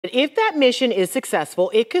If that mission is successful,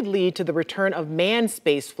 it could lead to the return of manned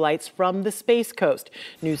space flights from the Space Coast.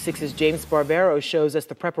 News 6's James Barbero shows us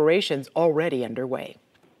the preparations already underway.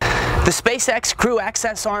 The SpaceX crew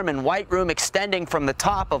access arm and white room extending from the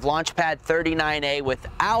top of Launch Pad 39A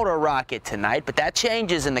without a rocket tonight, but that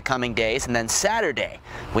changes in the coming days. And then Saturday,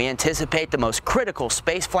 we anticipate the most critical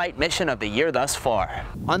spaceflight mission of the year thus far.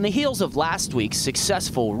 On the heels of last week's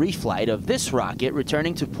successful reflight of this rocket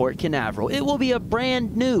returning to Port Canaveral, it will be a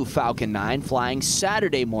brand new Falcon 9 flying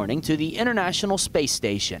Saturday morning to the International Space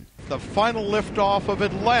Station. The final liftoff of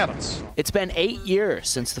Atlantis. It's been 8 years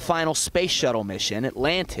since the final space shuttle mission.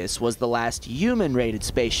 Atlantis was the last human-rated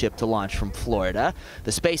spaceship to launch from Florida.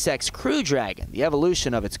 The SpaceX Crew Dragon, the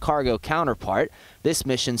evolution of its cargo counterpart. This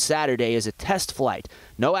mission Saturday is a test flight.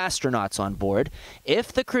 No astronauts on board.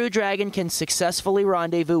 If the Crew Dragon can successfully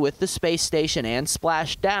rendezvous with the space station and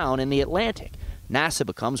splash down in the Atlantic, NASA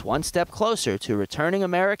becomes one step closer to returning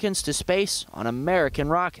Americans to space on American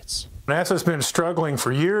rockets. NASA's been struggling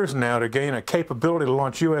for years now to gain a capability to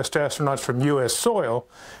launch U.S. astronauts from U.S. soil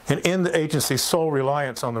and end the agency's sole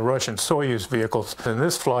reliance on the Russian Soyuz vehicles. And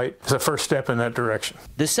this flight is the first step in that direction.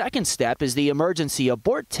 The second step is the emergency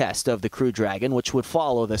abort test of the Crew Dragon, which would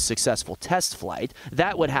follow the successful test flight.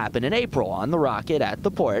 That would happen in April on the rocket at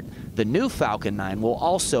the port. The new Falcon 9 will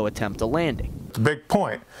also attempt a landing. The big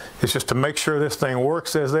point is just to make sure this thing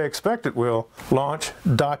works as they expect it will. Launch,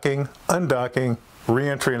 docking, undocking,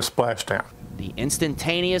 re-entry and splashdown. The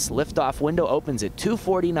instantaneous liftoff window opens at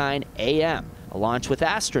 2:49 a.m. A launch with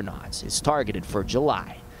astronauts is targeted for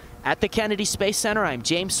July. At the Kennedy Space Center, I'm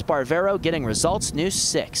James Sparvero, getting Results News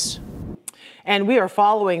 6. And we are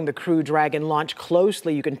following the Crew Dragon launch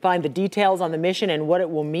closely. You can find the details on the mission and what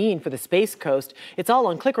it will mean for the Space Coast. It's all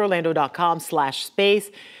on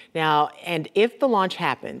clickorlando.com/space. Now, and if the launch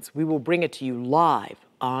happens, we will bring it to you live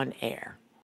on air.